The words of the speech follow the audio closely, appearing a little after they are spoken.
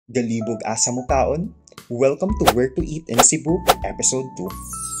Galibog asa mo kaon? Welcome to Where to Eat in Cebu, Episode 2.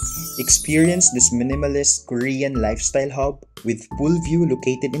 Experience this minimalist Korean lifestyle hub with pool view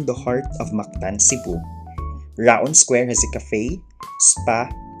located in the heart of Mactan, Cebu. Raon Square has a cafe, spa,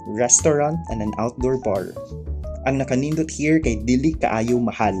 restaurant, and an outdoor bar. Ang nakanindot here kay dili kaayo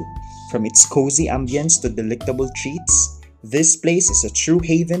mahal. From its cozy ambience to delectable treats, this place is a true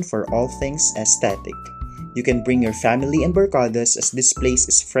haven for all things aesthetic. You can bring your family and barkadas as this place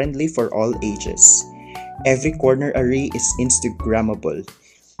is friendly for all ages. Every corner array is Instagrammable.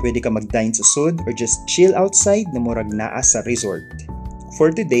 Pwede ka mag-dine sa sud or just chill outside na murag naa sa resort.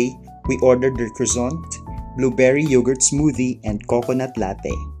 For today, we ordered their croissant, blueberry yogurt smoothie, and coconut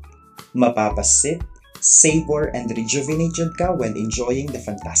latte. Mapapasip, savor, and rejuvenate jud ka while enjoying the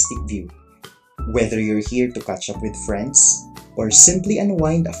fantastic view. Whether you're here to catch up with friends or simply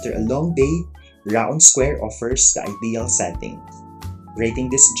unwind after a long day, Raon Square offers the ideal setting.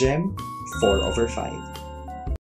 Rating this gem 4/5.